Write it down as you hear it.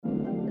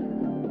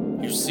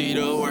You see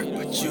the work,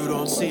 but you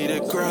don't see the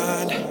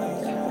grind.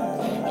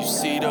 You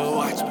see the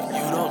watch, but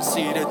you don't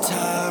see the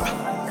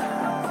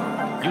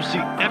time. You see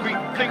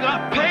everything I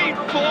paid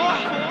for,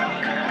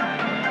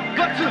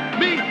 but to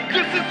me,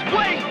 this is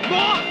way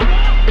more.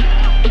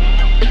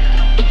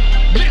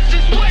 This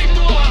is way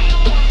more.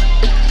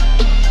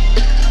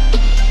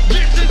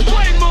 This is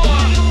way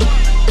more.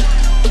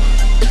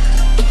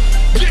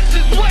 This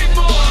is way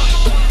more.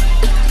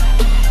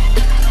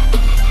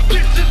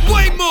 This is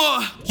way more.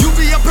 You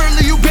be up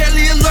early, you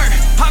barely alert.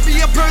 I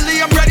be up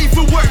early, I'm ready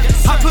for work.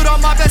 I put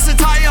on my best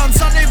attire on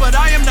Sunday, but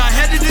I am not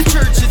headed to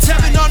church. It's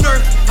heaven on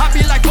earth. I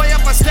be like way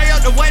up, I stay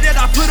out the way that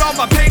I put all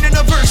my pain in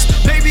a verse.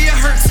 Baby, it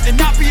hurts, and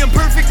not being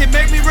perfect, it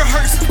made me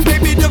rehearse.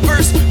 Made me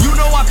diverse, you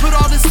know I put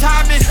all this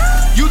time in.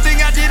 You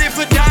think I did it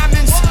for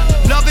diamonds?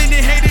 Loving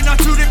and hating are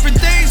two different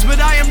things,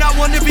 but I am not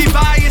one to be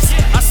biased.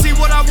 I see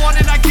what I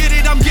want and I get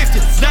it, I'm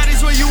gifted. That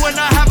is where you and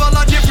I have all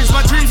our difference.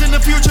 My dreams in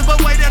the future,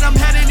 but way that I'm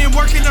heading and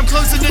working, I'm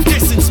closing the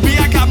distance. Me,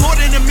 I got more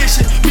than a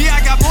mission. Me,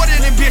 I got more than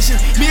ambition.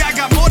 Me, I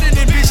got more than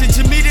ambition.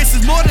 To me, this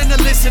is more than a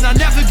listen. I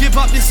never give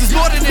up, this is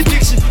more than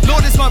addiction.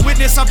 Lord is my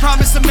witness, I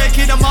promise to make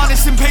it. I'm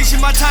honest and patient,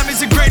 my time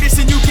is the greatest,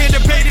 and you can't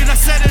debate it. I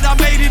said it, I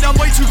made it, I'm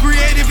way too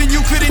creative, and you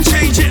couldn't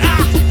change it.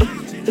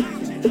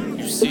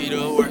 You see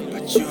the work,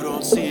 but you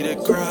don't see the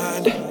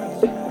grind.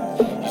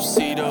 You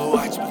see the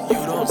watch, but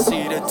you don't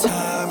see the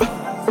time.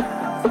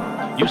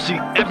 You see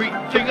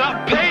everything I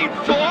paid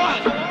for,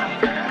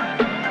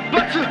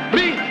 but to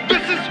me,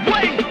 this is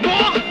way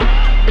more.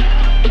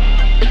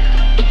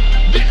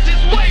 This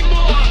is way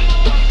more.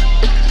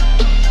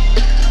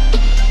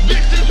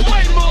 This is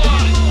way more.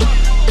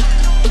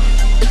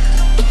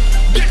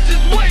 This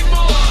is way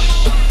more.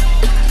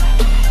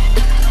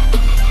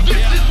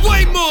 This is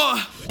way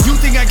more. You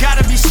think I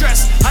gotta be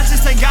stressed? I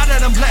just thank God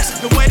that I'm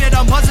blessed. The way that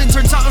I'm buzzing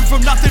turned something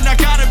from nothing. I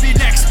gotta be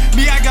next.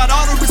 Me, I got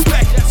all the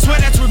respect.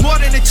 Swear that's worth more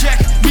than a check.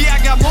 Me, I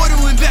got more to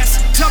invest.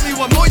 Tell me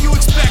what more you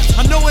expect.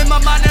 I know in my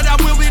mind that I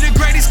will be the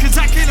greatest, cause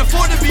I can't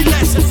afford to be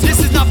less.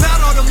 This is not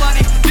about all the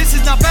money. This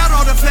is not about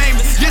all the fame.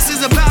 This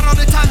is about all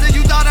the times that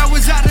you thought I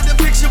was out of the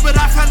picture, but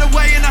I found a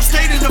way and I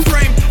stayed in the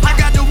frame. I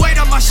got the weight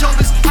on my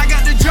shoulders. I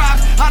got the drive.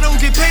 I don't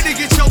get paid to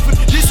get chauffeured.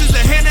 This is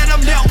the hand that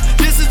I'm dealt.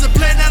 This is the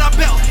plan that I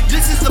built.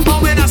 This is the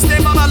moment I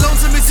stand by my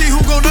lonesome and see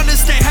who gon'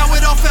 understand how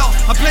it all felt.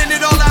 I planned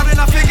it all out and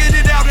I figured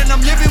it out, and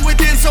I'm living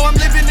within, so I'm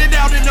living it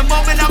out. In the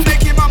moment I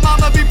make it, my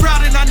mama be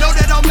proud, and I know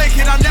that I'll make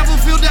it. I never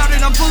feel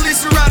doubted, I'm fully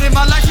surrounded.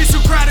 My life is so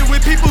crowded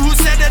with people who